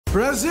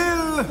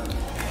Brazil!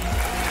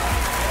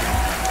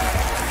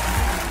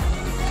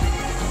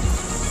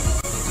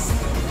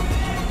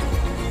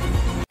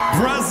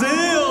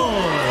 Brazil!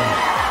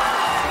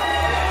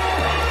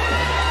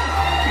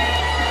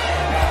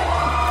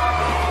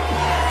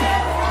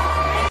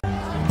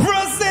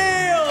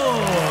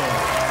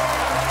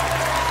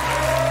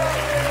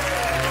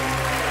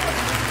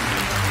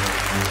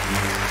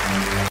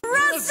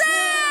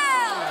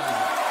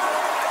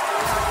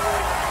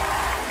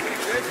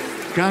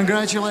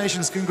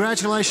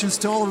 Congratulations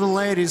to all of the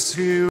ladies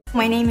who...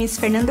 My name is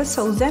Fernanda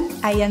Souza,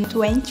 I am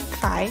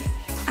 25.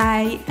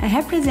 I am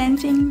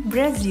representing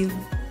Brazil.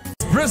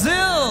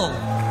 Brazil!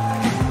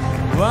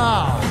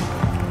 Wow!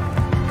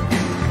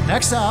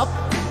 Next up...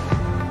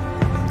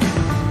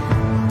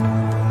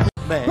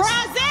 Miss.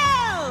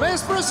 Brazil!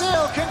 Miss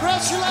Brazil,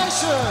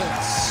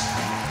 congratulations!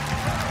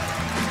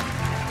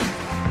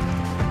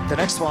 The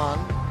next one...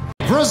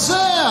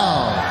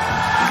 Brazil!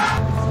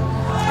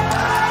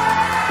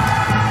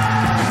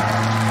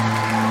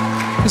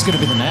 Who's gonna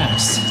be the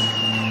next?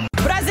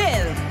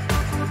 Brazil!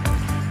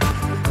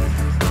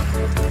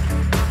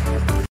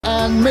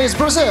 And Miss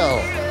Brazil!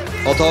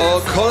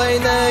 Oto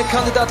kolejne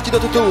kandydatki do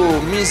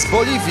tytułu Miss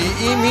Boliwii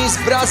i Miss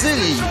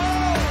Brazylii.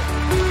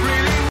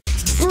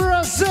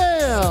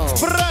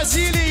 Brazil!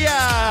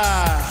 Brazylia!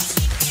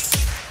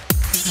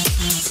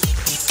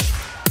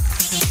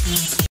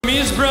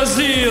 Miss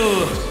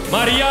Brazil,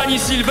 Mariani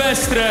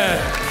Silvestre,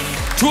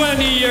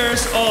 20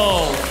 years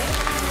old.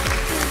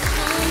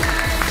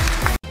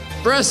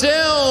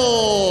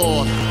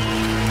 Brazil!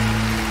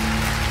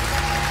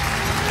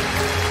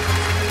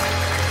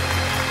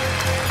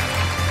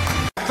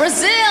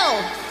 Brazil!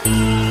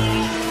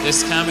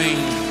 Is coming.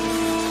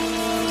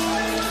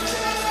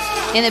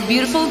 In a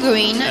beautiful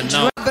green. And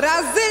now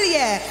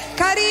Brasilia,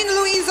 Karin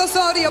Luiz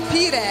Osorio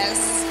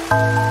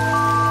Pires.